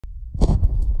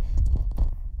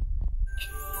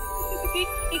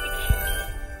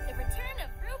The return of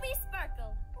Ruby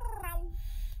Sparkle.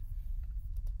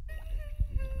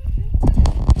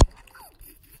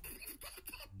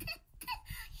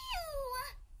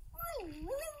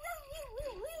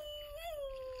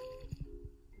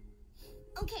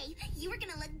 Okay, you are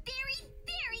gonna look very,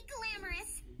 very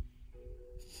glamorous.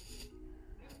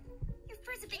 Your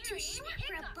fur's a bit too short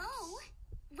for a bow.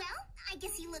 Well, I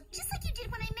guess you look just like you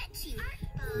did when I met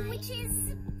you, which is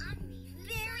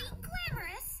very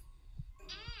glamorous.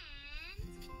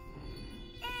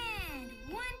 And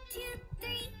 1, 2,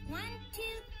 3, 1, 2,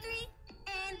 3,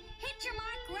 and hit your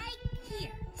mark right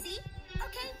here. See?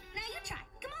 Okay, now you try.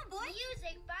 Come on, boy.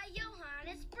 Music by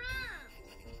Johannes Brahms.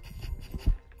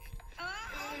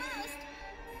 Almost.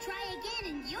 Try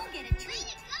again and you'll get a treat. Way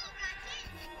to go, Rocket.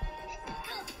 This is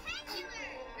spectacular.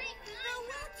 The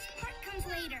Welch part comes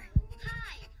later.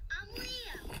 Hi, I'm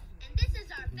Leo, and this is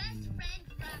our best friend,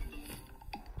 Rocket.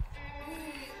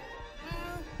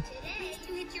 Well, Today, next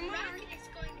you hit your mark. Rocket is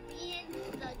going to be in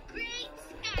the Great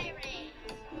Sky Race.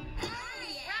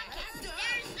 Rocket,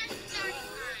 there's the starting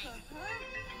line.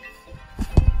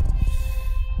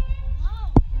 Whoa,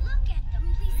 look at the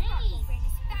Sparkle plane. ran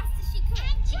as fast as she could,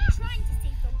 And jump. trying to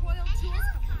save the royal And jewels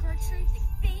from Gertrude, the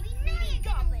big We know mean you're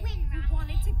gonna goblin win, who Rocket.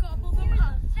 wanted to gobble them You're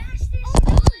up. the fastest, Oh,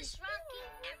 no. coolest Rocket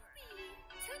ever.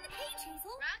 Turn the page,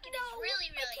 Hazel. Rocket No, is really,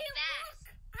 I really can't fast.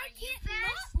 Look. Are I you can't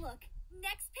fast? not look.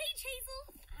 Next page, Hazel.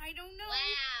 I don't know.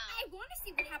 Wow. I want to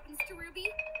see what happens to Ruby,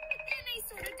 but then I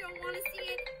sort of don't want to see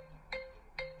it.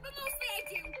 But mostly I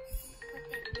do. But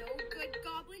that no good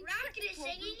goblin Rocket tricked is poor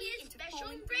singing Ruby his into special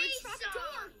falling through a race trap song.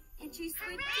 door, and she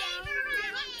slid Hooray down, for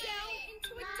down, Rocket. down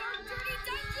into a dark, dirty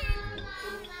dungeon.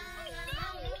 Oh no!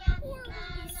 Poor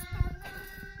Ruby Sparkle.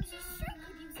 She sure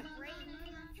could use a break.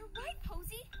 You're right,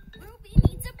 Posy. Ruby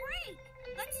needs a break.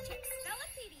 Let's check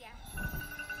Spellopedia.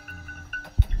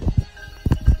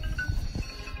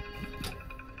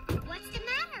 What's the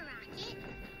matter, Rocket?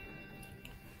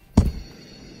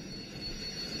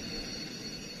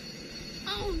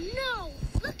 Oh no!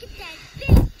 Look at that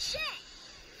big check!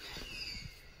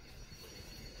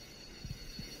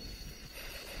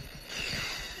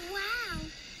 Wow,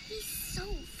 he's so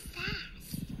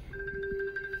fast.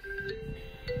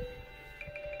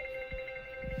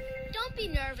 Don't be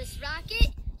nervous,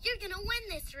 Rocket. You're gonna win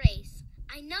this race.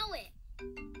 I know it.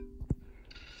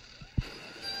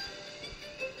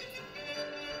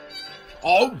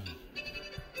 Oh!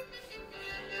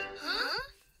 Huh?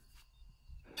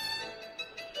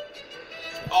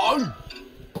 Oh!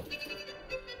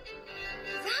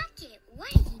 Rocket,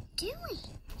 what are you doing?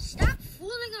 Stop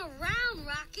fooling around,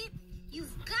 Rocket.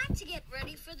 You've got to get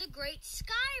ready for the Great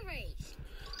Sky Race.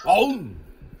 Oh!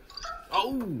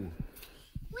 Oh!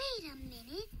 Wait a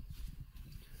minute.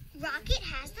 Rocket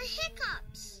has the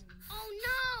hiccups. Oh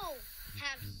no!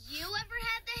 Have you ever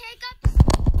had the hiccups?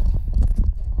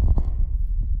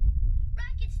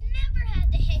 Rocket's never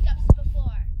had the hiccups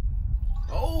before.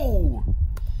 Oh!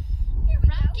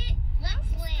 Rocket,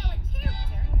 let's land.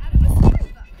 Character out of a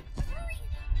storybook. Hurry!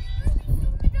 Ruby's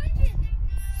still in the dungeon.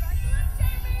 Sparkle up,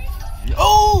 timers.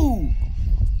 Oh!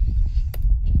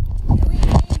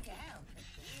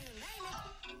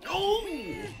 Oh!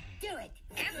 Do it.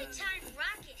 Every time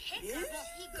Rocket hiccups,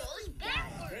 he goes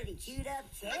backwards. Pretty chewed up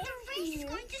But the race is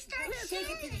going to start We'll soon. take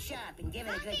it to the shop and give it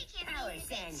a good Rocket can power be the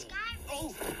sanding. Sky Race.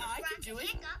 Oh, I can Rocket do it.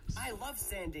 hiccups. I love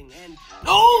sanding and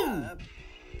Oh!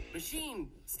 machine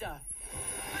stuff.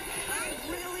 I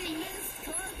really miss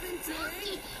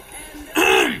carpentry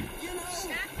and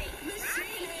Stopping Rocket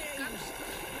machining. hiccups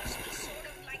must be sort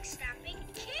of like stopping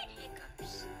kid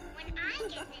hiccups. When I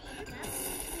get the hiccups,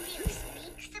 Leo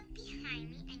sneaks up behind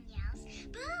me and yells,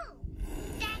 "Boo!"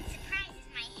 That surprises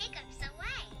my hiccups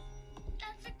away.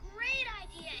 That's a great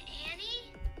idea,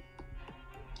 Annie.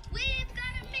 We've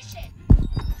got a mission.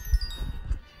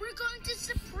 We're going to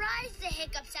surprise the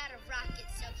hiccups out of Rocket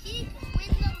so he can win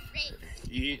the race.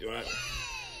 Eat what?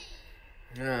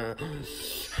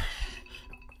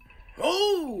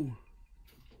 Oh!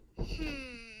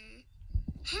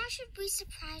 How should we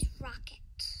surprise Rocket?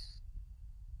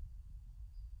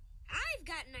 I've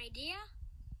got an idea.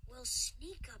 We'll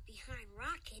sneak up behind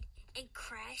Rocket and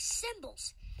crash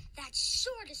cymbals. That's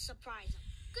sure to surprise him.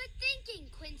 Good thinking,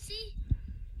 Quincy.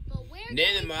 But where can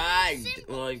Never we put mind.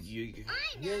 cymbals? Well, you.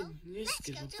 I know. You're Let's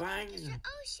go to fine. Orchestra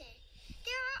Ocean.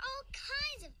 There are all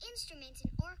kinds of instruments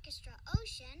in Orchestra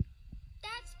Ocean.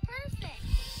 That's perfect.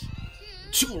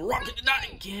 To rocket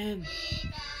tonight again.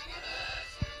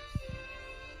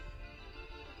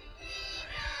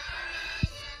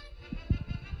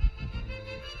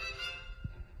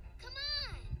 Come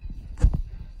on.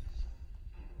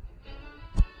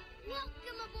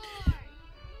 Welcome aboard.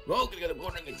 Rocket got a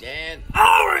morning again.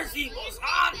 Our sequel's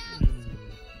on.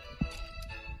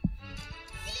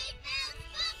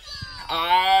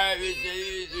 Alright,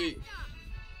 easy.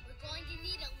 We're going to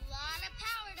need a lot of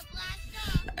power to blast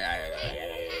off.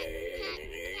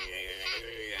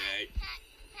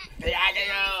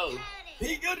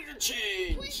 He got to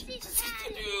change.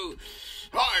 Do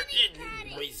hard in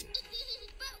racing.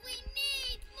 But we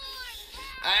need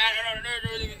more I don't know.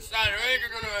 It's not I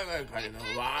don't know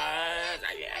why.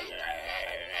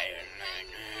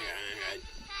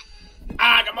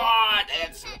 Ah, come on.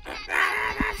 It's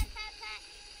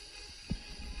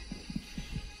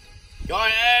go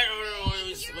ahead.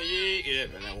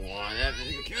 If and then one. That's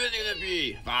the cue is gonna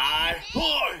be 5, 4,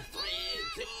 3,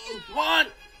 2, 1.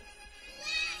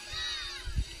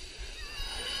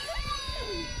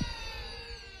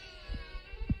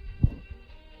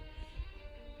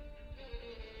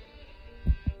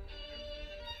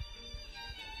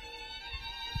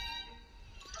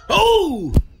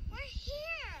 Oh! We're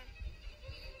here!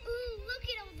 Ooh, look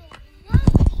at all the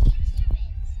lovely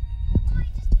instruments. Oh, I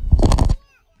just adore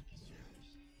orchestra.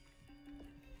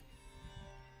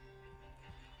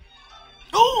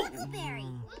 Oh! Blueberry.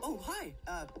 Oh, hi,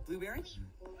 Blueberry.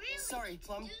 Sorry,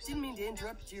 Plum. Didn't mean to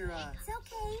interrupt your, It's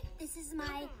okay. This is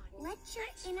my Let Your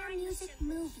Inner Music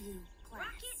Move You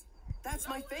class. That's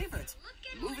my favorite.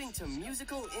 Moving to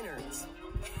musical innards.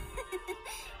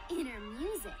 Inner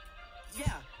music.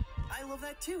 Yeah, I love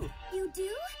that too. You do?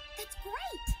 That's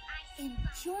great. Then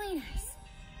join us.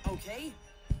 Okay,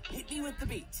 hit me with the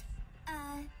beat.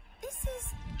 This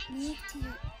is Move to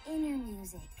Your Inner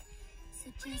Music. So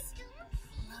just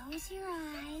close your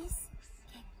eyes,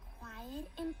 get quiet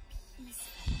and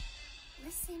peaceful.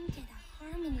 Listen to the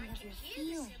harmony of your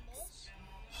feelings,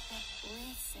 the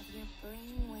bliss of your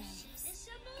brain waves,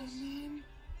 and then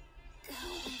go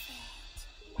with it.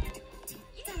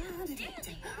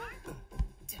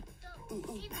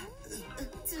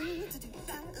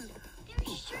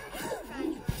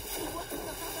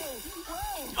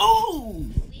 Oh!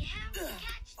 We have to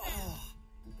catch them.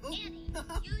 Annie,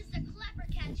 use the clapper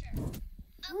catcher.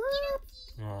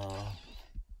 Oh.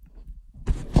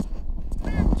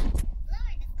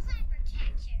 Lower the clapper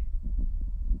catcher.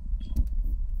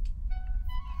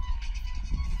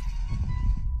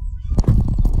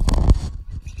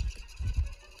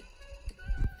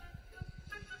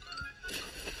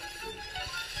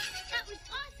 That was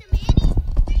awesome, Annie.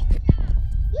 Great job.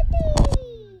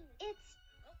 Yippee! It's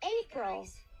April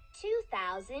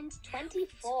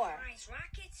 2024.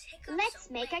 Let's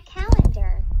make a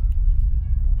calendar.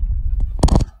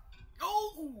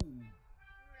 Oh! Rocket,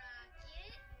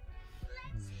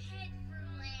 let's head for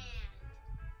land.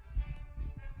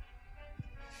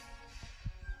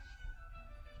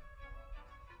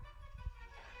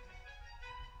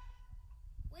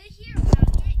 We're here,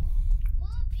 Rocket.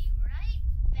 We'll be right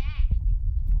back.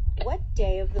 What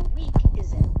day of the week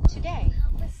is it today?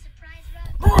 Help us surprise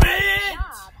Rocket. Great!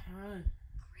 Job.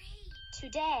 Great.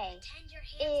 Today Tend your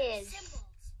hands is to the symbols.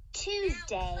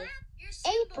 Tuesday, Now clap your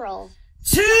symbols. April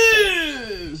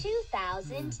 2!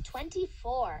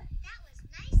 2024. That was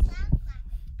nice loud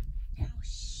clapping. Now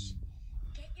shh.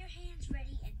 Get your hands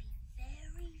ready and be very,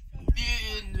 very quiet.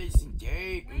 In listen,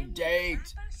 date, When we date.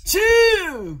 clap our cymbals,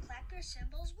 2! clap your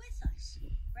cymbals with us.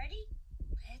 Ready?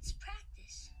 Let's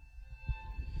practice.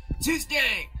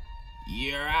 Tuesday.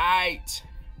 You're right.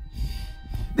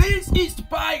 This is the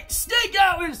bite. Snake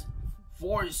hours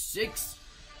 4 to 6.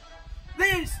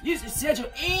 This is the schedule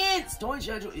and storage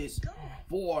schedule is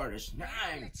 4 to 9.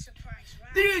 Let's surprise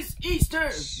Rocket. This Easter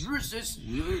versus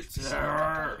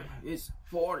Luther is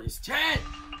 4 to 10.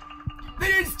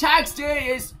 This tax day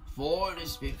is 4 to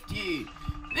 15.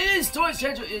 This storage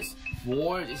schedule is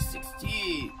 4 to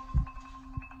 16.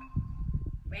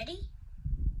 Ready?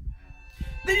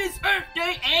 This Earth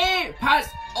Day and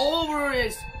Passover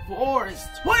is 4 to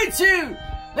 22.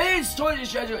 This storage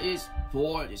schedule is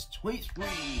 4 to 23.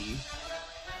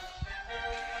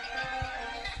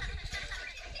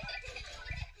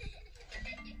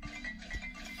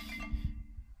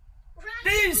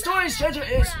 This storage schedule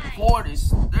is 4 to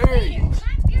 30.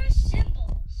 Clap your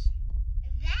cymbals.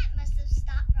 That must have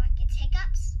stopped Rocket's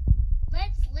hiccups.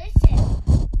 Let's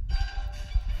listen.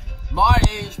 My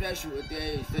special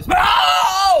day is this.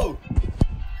 No!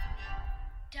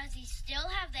 Does he still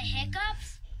have the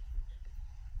hiccups?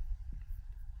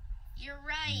 You're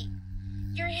right.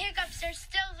 Your hiccups are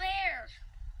still there.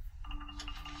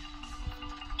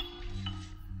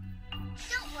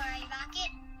 Don't worry,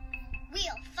 Rocket.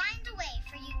 We'll find a way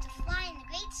for you to fly in the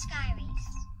great sky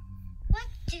race. What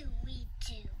do we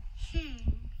do?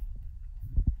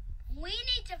 We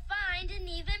need to find an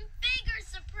even bigger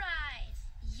surprise.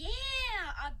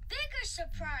 Yeah, a bigger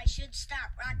surprise should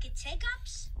stop Rocket's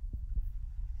hiccups.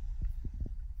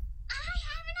 I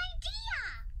have an idea.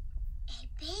 A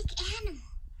big animal,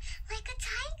 like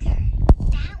a tiger.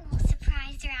 That will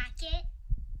surprise Rocket.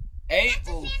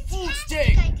 April That's a Fool's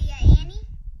fantastic Day. idea, Annie.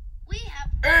 We have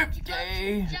Earth to go to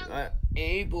Day. the jungle.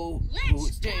 April Let's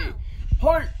Fool's Day. go.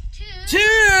 Part 2.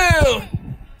 2.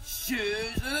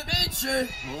 Choose an adventure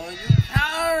for your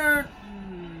power.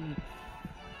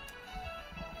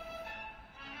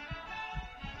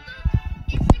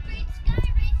 It's the Great Sky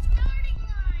Race starting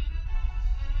line.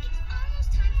 It's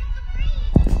almost time for the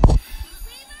race. We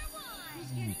wave our wands.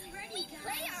 Getting ready, we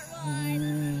play our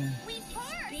wands. We pour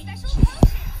our special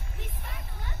potions. We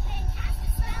sparkle up and cast a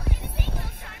spell and sing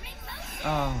those charming potions.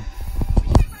 Oh.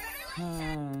 We burn our lights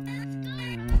up. That's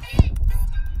good.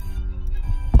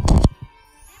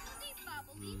 Bibbledy,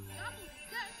 bobbledy,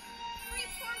 gobbledygook. Free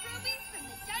pour rubies from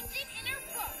the dungeon inner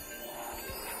book.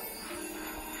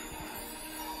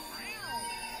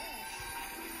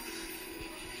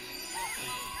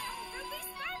 Ruby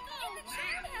Sparkle! In the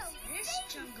charm house! This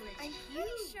jungle is I'm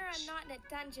pretty sure I'm not in a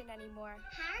dungeon anymore.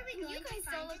 How are we going You guys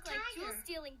to don't find look a like tiger?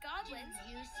 jewel-stealing goblins.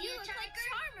 You see You a look like tiger?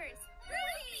 charmers.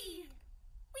 Ruby!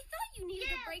 We thought you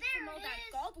needed Yeah, a break there from all it that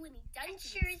is. goblin-y dungeon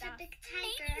sure is a stuff. big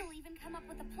Maybe tiger. you'll even come up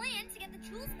with a plan to get the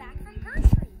jewels back from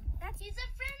Gertrude. That's He's a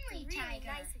friendly really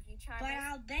tiger. nice of you, Charmers. But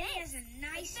I'll bet he has a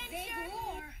nice big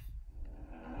roar.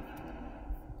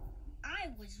 I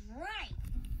was right.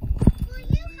 Will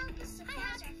you help us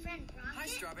surprise our friend Rocket? Hi,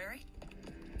 Strawberry.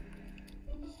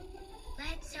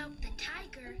 Let's help the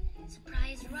tiger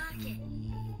surprise Rocket.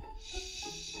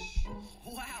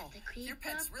 Wow, The creep your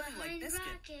pet's up really like behind Biscuit.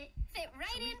 Rocket. Fit right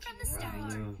So we in from can the start.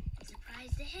 roar and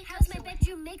surprise the hiccups How's my away.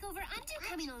 bedroom makeover undo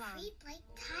coming Let's along? creep like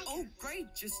tigers. Oh, great.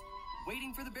 Just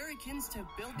waiting for the berrykins to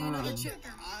build me another Into chip.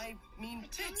 them. I mean,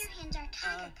 Pretend bits. your hands are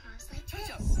tiger paws like Touch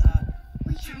up. this.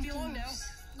 We shouldn't have be to long move now.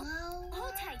 slower.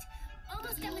 Hold tight.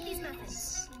 Almost done with these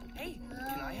muffins. Hey,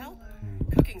 can I help?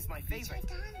 Cooking's my favorite.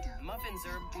 Redondo. Muffins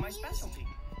are my specialty.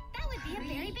 That would be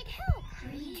a very big help.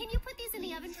 Can you put these in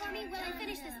the oven for me while I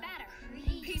finish this batter?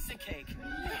 Piece of cake.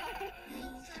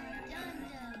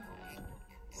 Retardondo.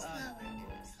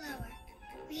 Slower.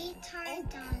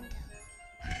 Retardondo.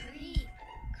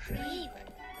 Creep.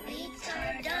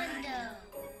 Retardondo.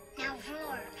 Now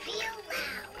roar real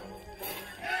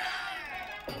loud.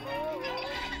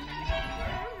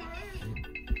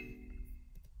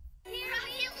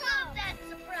 Rocket loved that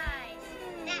surprise.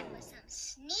 That was some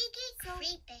sneaky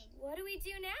creeping. What do we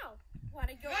do now? Want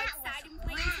to go That outside was and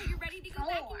play until you're ready to go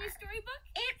back in roar. your storybook?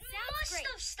 It Sounds must great.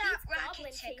 have stopped Beats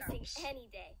goblin Rocket's chasing hiccups. any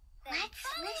day. Then Let's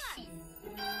follow us.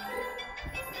 listen.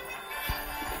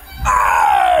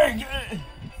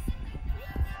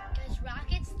 Does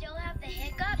Rocket still have the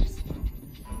hiccups?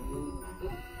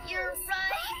 You're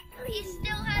right. He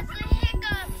still has the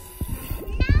hiccups.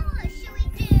 Now what should we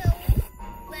do?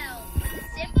 Well, the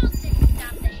symbols didn't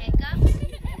stop the hiccups.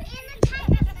 And the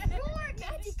tiger's roar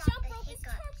didn't Magic stop jump the rope is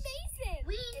hiccups. charmazing.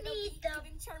 We It'll need be the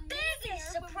even charmazier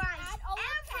biggest when we surprise add all the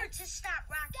ever pets. to stop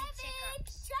Rocket's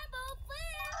hiccups. Treble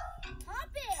flare. Hop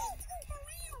it.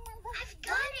 I've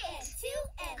got it. 2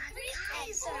 and 3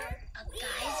 and 4. A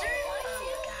geyser? What's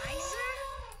a geyser?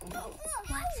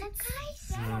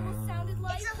 That almost sounded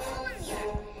like It's a hole in the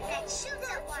earth that shoots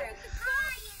up water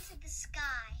high into the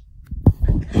sky.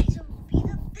 A geyser will be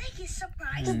the biggest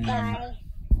surprise ever.